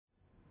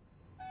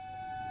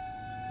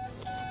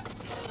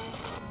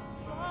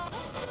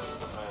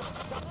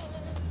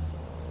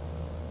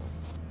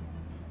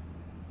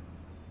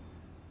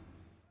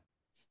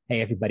Hey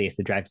everybody, it's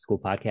the Drive to School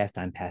podcast.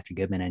 I'm Pastor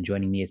Goodman, and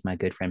joining me is my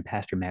good friend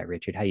Pastor Matt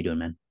Richard. How you doing,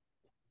 man?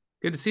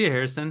 Good to see you,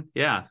 Harrison.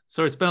 Yeah.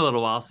 So it's been a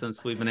little while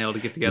since we've been able to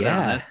get together on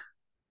Yeah, this.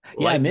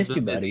 yeah, I Life has missed been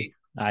you, buddy. busy.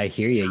 I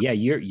hear you. Yeah,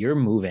 you're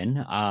moving.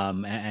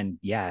 And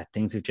yeah,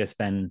 things have just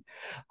been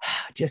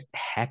just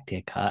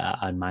hectic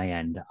on my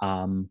end.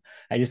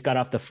 I just got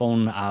off the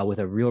phone with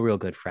a real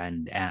good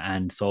friend,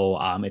 and so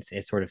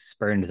it's sort of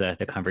spurned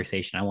the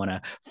conversation I want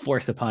to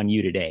force upon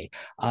you today.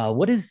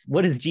 What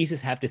does Jesus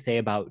have to say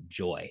about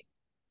joy?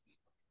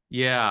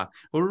 Yeah.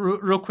 Well,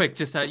 real quick,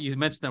 just you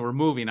mentioned that we're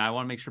moving. I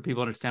want to make sure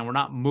people understand we're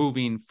not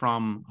moving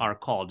from our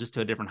call, just to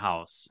a different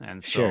house.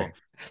 And so, Sure.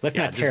 Let's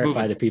yeah, not just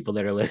terrify moving. the people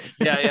that are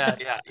listening. Yeah.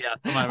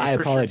 So my I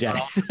parishioners are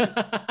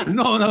apologize.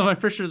 all no, my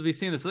parishioners will be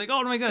seeing this like,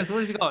 oh my goodness,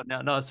 where does he go?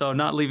 No. So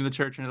not leaving the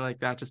church or anything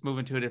like that, just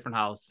moving to a different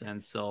house.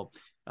 And so,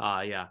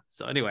 yeah.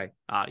 So anyway,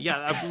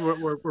 yeah,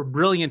 we're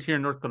brilliant here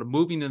in North Dakota.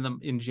 Moving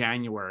in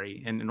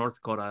January in North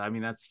Dakota. I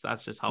mean, that's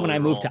just how When we I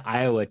moved roll. to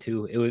Iowa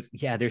too, it was,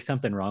 yeah, there's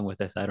something wrong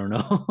with us. I don't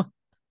know.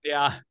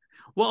 Yeah.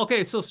 Well,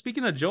 okay. So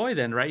speaking of joy,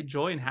 then, right?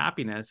 Joy and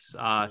happiness.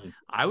 Mm,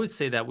 I would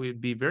say that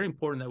would be very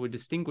important that we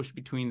distinguish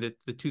between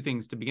the two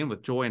things to begin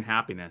with: joy and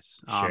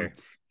happiness. sure.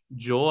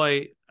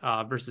 Joy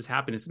versus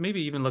happiness.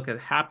 Maybe even look at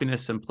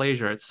happiness and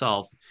pleasure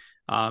itself.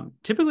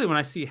 Typically, when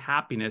I see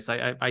happiness,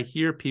 I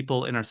hear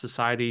people in our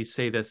society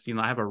say this.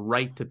 I have a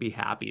right to be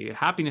happy.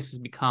 Happiness has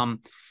become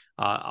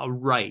a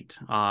right,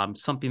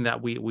 something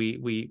that we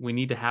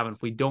need to have. And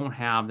if we don't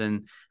have,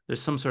 then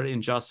there's some sort of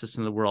injustice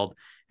in the world.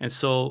 And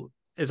so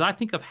as I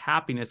think of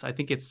happiness, I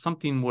think it's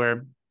something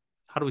where,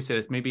 how do we say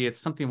this? Maybe it's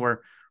something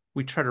where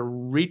we try to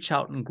reach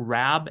out and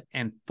grab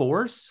and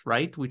force,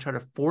 right? We try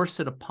to force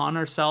it upon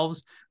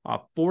ourselves,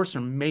 force or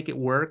make it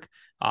work.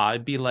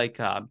 It'd be like,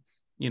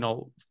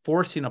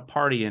 forcing a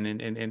party and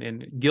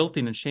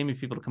guilting and shaming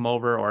people to come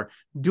over, or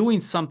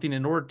doing something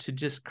in order to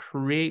just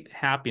create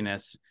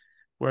happiness.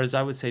 Whereas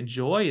I would say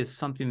joy is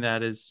something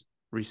that is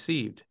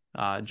received.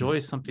 Joy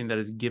is something that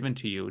is given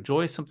to you.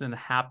 Joy is something that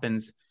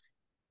happens,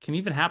 can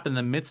even happen in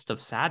the midst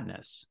of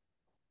sadness.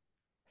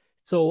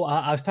 So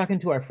I was talking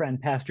to our friend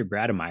Pastor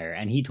Brademeyer,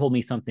 and he told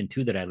me something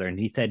too that I learned.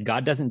 He said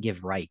God doesn't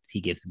give rights;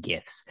 He gives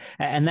gifts,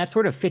 and that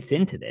sort of fits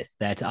into this.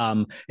 That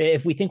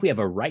if we think we have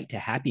a right to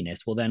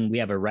happiness, well, then we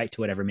have a right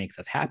to whatever makes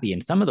us happy.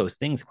 And some of those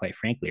things, quite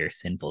frankly, are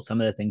sinful. Some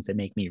of the things that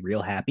make me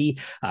real happy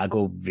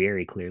go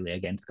very clearly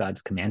against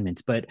God's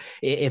commandments. But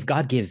if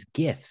God gives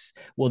gifts,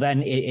 well,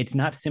 then it's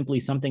not simply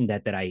something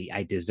that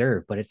I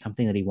deserve, but it's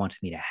something that He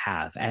wants me to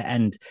have,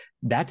 and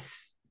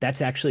that's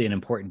actually an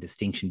important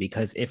distinction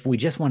because if we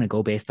just want to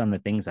go based on the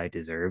things I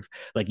deserve,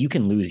 like you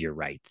can lose your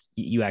rights.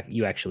 You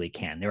actually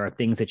can. There are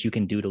things that you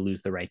can do to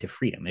lose the right to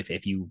freedom.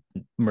 If you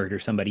murder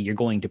somebody, you're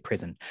going to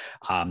prison.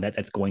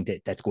 That's going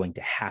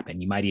to happen.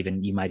 You might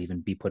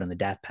even be put on the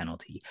death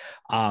penalty.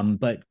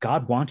 But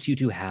God wants you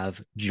to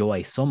have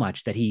joy so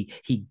much that He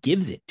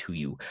gives it to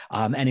you.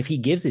 And if He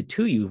gives it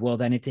to you, well,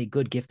 then it's a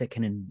good gift that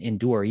can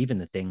endure even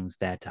the things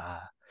that,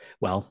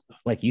 well,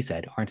 like you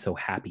said, aren't so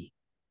happy.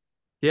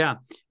 Yeah.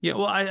 Yeah.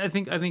 Well, I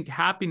think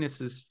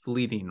happiness is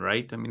fleeting,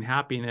 right? I mean,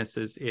 happiness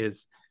is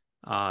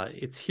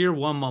it's here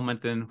one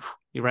moment, then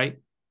right,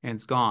 and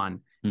it's gone.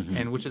 Mm-hmm.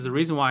 And which is the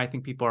reason why I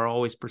think people are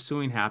always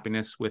pursuing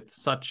happiness with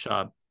such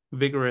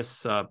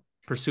vigorous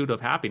pursuit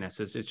of happiness.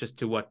 It's just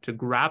to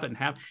grab it and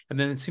have, and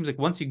then it seems like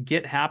once you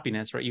get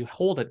happiness, right, you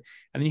hold it,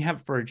 and then you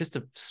have it for just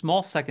a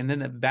small second,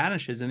 then it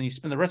vanishes, and then you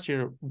spend the rest of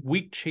your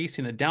week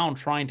chasing it down,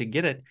 trying to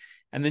get it,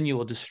 and then you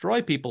will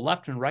destroy people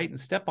left and right and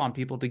step on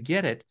people to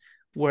get it.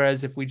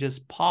 Whereas if we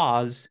just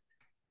pause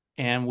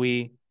and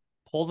we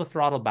pull the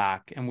throttle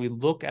back and we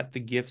look at the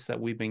gifts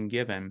that we've been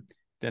given,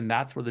 then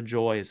that's where the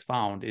joy is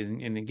found.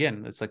 And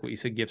again, it's like what you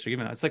said, gifts are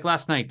given. It's like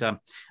last night, I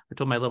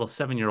told my little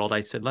 7-year old, I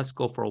said, let's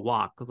go for a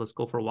walk. Let's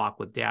go for a walk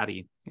with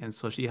daddy. And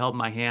so she held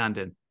my hand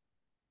and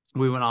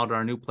we went out to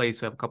our new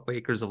place. We have a couple of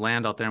acres of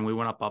land out there, and we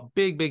went up a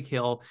big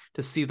hill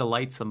to see the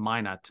lights of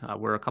Minot.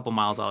 We're a couple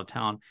miles out of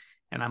town,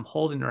 and I'm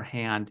holding her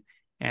hand,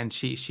 and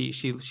she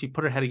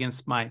put her head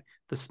against my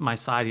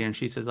side here, and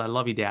she says, "I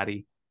love you,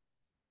 Daddy."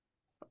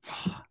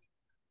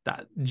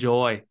 That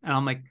joy, and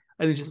I'm like,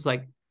 and it's just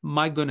like,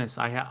 my goodness,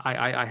 I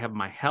have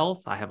my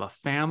health, I have a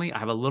family, I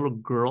have a little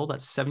girl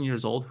that's 7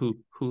 years old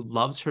who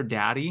loves her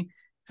daddy,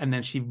 and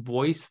then she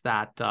voiced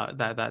that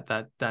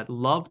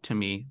love to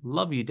me,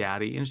 love you,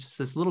 daddy, and it's just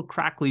this little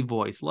crackly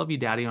voice, love you,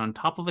 daddy, on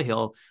top of a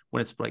hill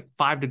when it's like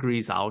 5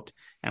 degrees out,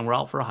 and we're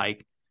out for a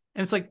hike,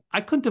 and it's like I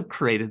couldn't have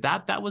created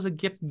that. That was a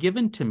gift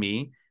given to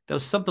me. That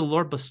was something the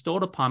Lord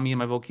bestowed upon me in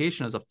my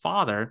vocation as a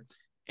father,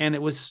 and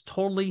it was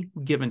totally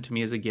given to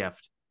me as a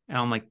gift. And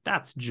I'm like,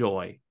 that's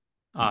joy.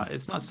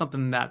 It's not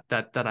something that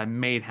I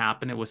made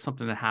happen. It was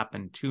something that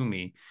happened to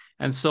me.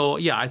 And so,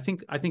 yeah, I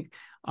think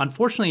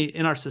unfortunately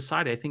in our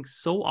society, I think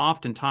so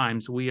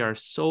oftentimes we are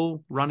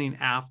so running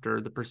after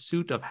the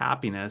pursuit of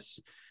happiness,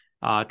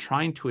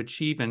 trying to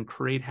achieve and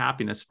create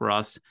happiness for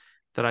us,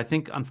 that I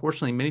think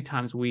unfortunately many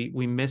times we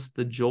miss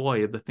the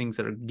joy of the things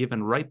that are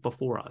given right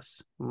before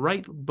us.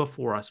 Right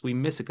before us, we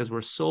miss it because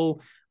we're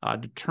so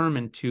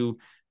determined to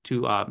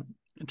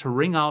to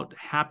wring out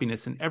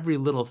happiness in every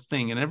little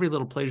thing and every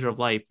little pleasure of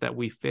life, that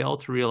we fail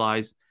to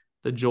realize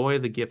the joy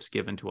of the gifts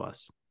given to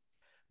us.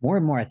 More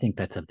and more, I think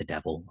that's of the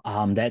devil.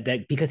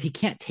 That because he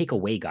can't take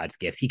away God's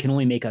gifts, he can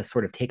only make us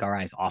sort of take our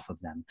eyes off of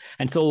them.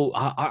 And so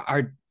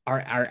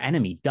our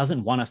enemy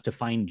doesn't want us to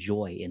find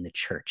joy in the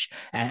church,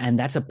 and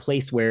that's a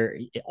place where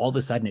all of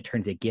a sudden it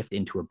turns a gift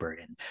into a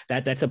burden.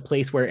 That's a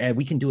place where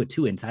we can do it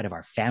too inside of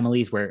our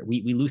families, where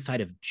we lose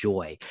sight of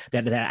joy.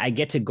 That I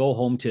get to go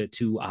home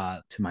to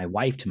my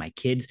wife, to my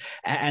kids,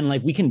 and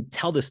like we can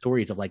tell the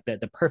stories of like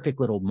the perfect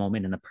little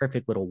moment and the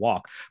perfect little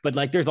walk. But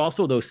like there's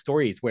also those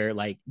stories where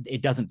like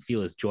it doesn't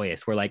feel as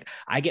joyous. Where like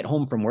I get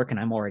home from work and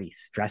I'm already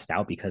stressed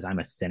out because I'm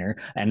a sinner,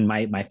 and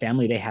my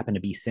family, they happen to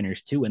be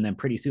sinners too, and then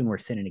pretty soon we're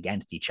sinning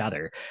against each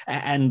other.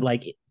 And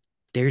like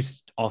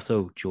there's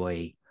also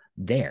joy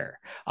there.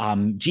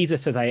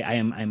 Jesus says, I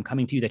am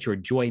coming to you that your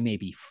joy may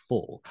be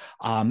full.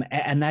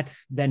 And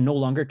that's then no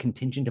longer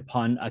contingent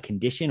upon a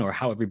condition or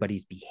how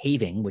everybody's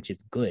behaving, which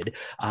is good,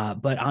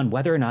 but on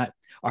whether or not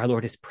our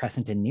Lord is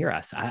present and near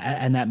us.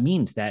 And that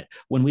means that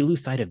when we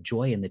lose sight of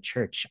joy in the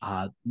church,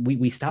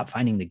 we stop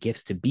finding the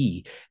gifts to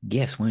be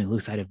gifts. When we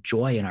lose sight of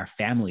joy in our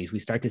families, we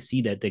start to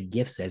see that the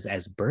gifts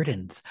as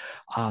burdens.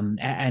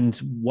 And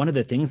one of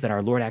the things that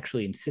our Lord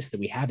actually insists that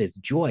we have is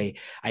joy,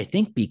 I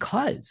think,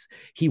 because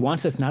he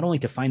wants us not only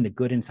to find the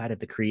good inside of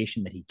the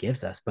creation that he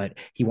gives us, but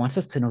he wants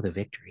us to know the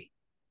victory.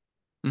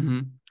 Mm-hmm.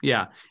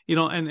 Yeah.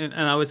 And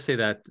I would say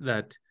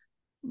that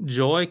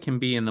joy can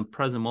be in the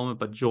present moment,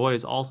 but joy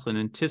is also an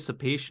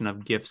anticipation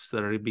of gifts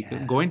that are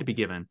going to be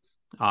given.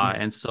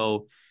 And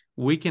so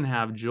we can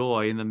have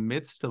joy in the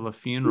midst of a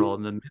funeral,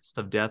 in the midst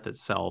of death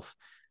itself.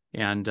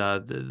 And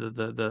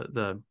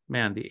the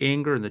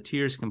anger and the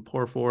tears can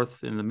pour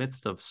forth in the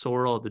midst of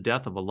sorrow, the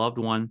death of a loved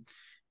one.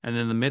 And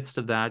in the midst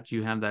of that,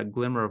 you have that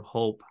glimmer of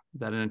hope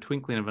that in a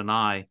twinkling of an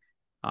eye,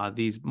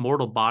 these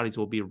mortal bodies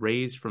will be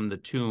raised from the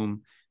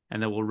tomb,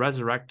 and that will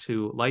resurrect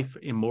to life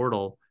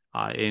immortal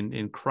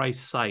in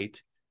Christ's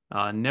sight,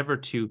 never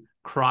to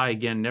cry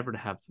again, never to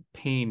have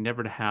pain,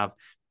 never to have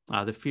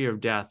the fear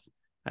of death.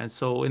 And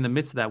so in the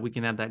midst of that, we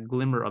can have that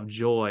glimmer of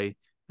joy,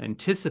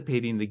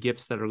 anticipating the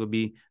gifts that are going to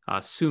be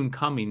soon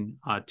coming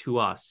to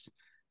us,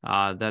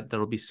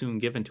 that'll be soon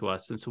given to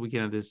us. And so we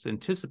can have this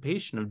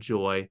anticipation of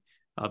joy,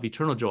 of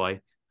eternal joy,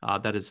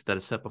 that is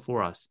set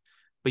before us.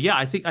 But yeah,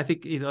 I think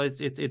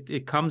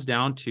it comes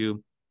down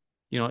to,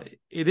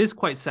 it is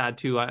quite sad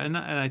too. And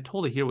I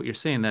totally hear what you're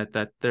saying,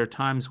 that there are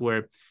times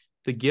where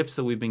the gifts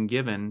that we've been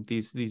given,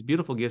 these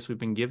beautiful gifts we've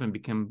been given,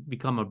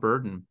 become a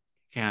burden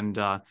and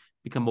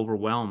become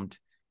overwhelmed.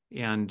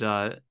 And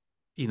the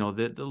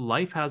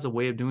life has a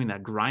way of doing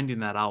that, grinding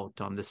that out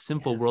on the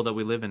sinful world that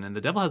we live in. And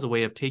the devil has a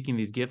way of taking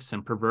these gifts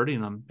and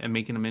perverting them and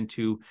making them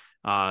into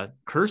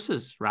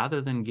curses rather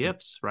than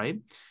gifts, right?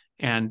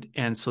 And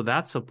so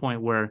that's a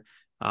point where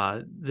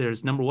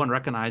there's, number one,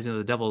 recognizing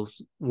the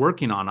devil's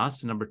working on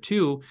us, and number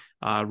two,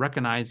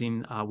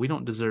 recognizing we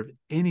don't deserve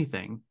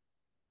anything.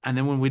 And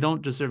then when we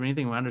don't deserve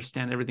anything, we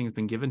understand everything's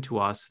been given to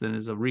us, then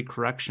there's a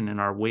recorrection in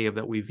our way of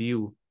that we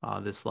view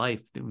this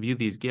life, view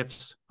these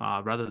gifts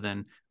rather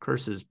than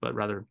curses, but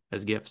rather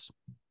as gifts.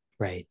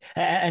 Right.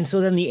 And so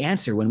then the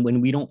answer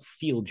when we don't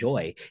feel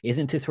joy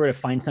isn't to sort of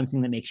find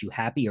something that makes you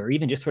happy, or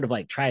even just sort of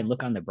like try and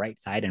look on the bright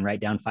side and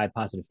write down 5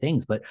 positive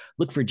things, but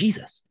look for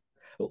Jesus.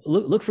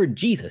 Look for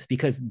Jesus,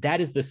 because that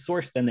is the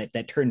source then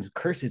that turns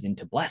curses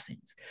into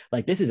blessings.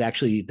 Like this is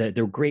actually the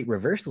great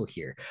reversal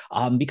here,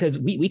 because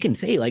we can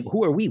say, like,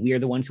 who are we? We are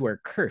the ones who are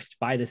cursed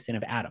by the sin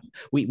of Adam.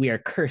 We are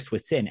cursed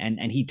with sin,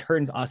 and he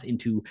turns us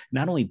into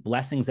not only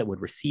blessings that would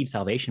receive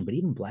salvation, but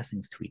even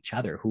blessings to each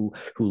other who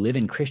live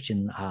in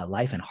Christian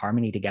life and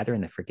harmony together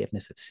in the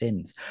forgiveness of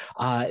sins.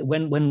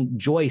 When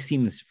joy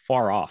seems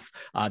far off,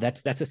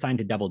 that's a sign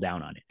to double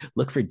down on it.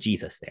 Look for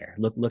Jesus there.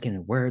 Look in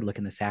the Word, look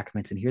in the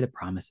sacraments, and hear the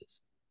promises.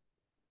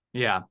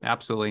 Yeah,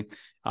 absolutely.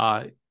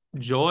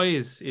 Joy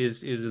is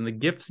in the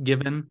gifts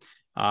given.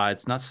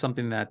 It's not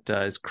something that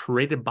is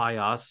created by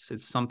us.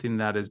 It's something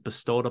that is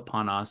bestowed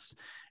upon us.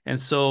 And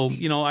so,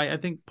 I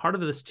think part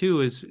of this too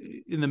is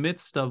in the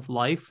midst of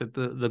life,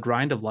 the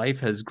grind of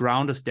life has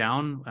ground us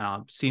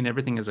down, seeing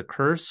everything as a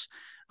curse,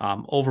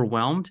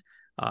 overwhelmed.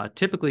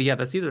 Typically,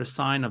 that's either a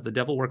sign of the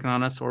devil working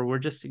on us, or we're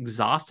just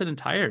exhausted and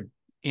tired.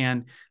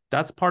 And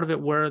that's part of it,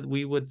 where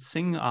we would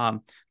sing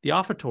the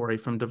offertory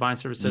from Divine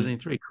Service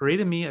 73, create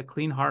in me a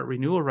clean heart,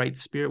 renew a right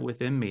spirit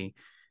within me.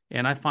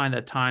 And I find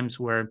that times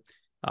where,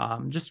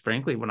 just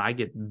frankly, when I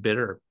get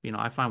bitter,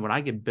 I find when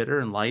I get bitter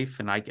in life,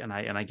 and I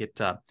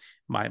get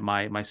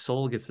my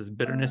soul gets this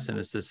bitterness, and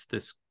it's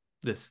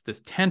this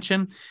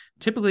tension.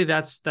 Typically,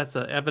 that's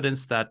a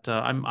evidence that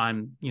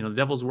I'm the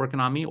devil's working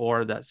on me,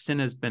 or that sin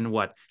has been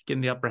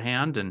getting the upper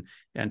hand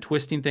and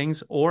twisting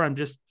things, or I'm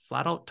just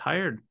flat out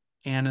tired.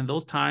 And in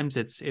those times,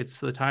 it's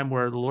the time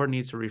where the Lord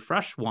needs to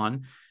refresh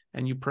one,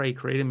 and you pray,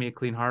 create in me a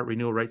clean heart,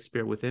 renew a right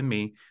spirit within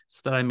me,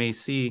 so that I may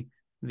see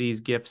these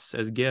gifts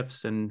as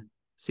gifts and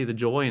see the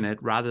joy in it,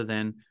 rather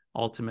than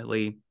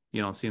ultimately,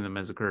 seeing them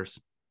as a curse.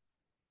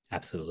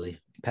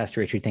 Absolutely.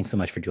 Pastor Richard, thanks so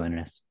much for joining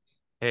us.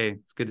 Hey,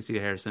 it's good to see you,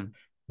 Harrison.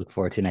 Look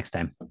forward to next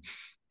time.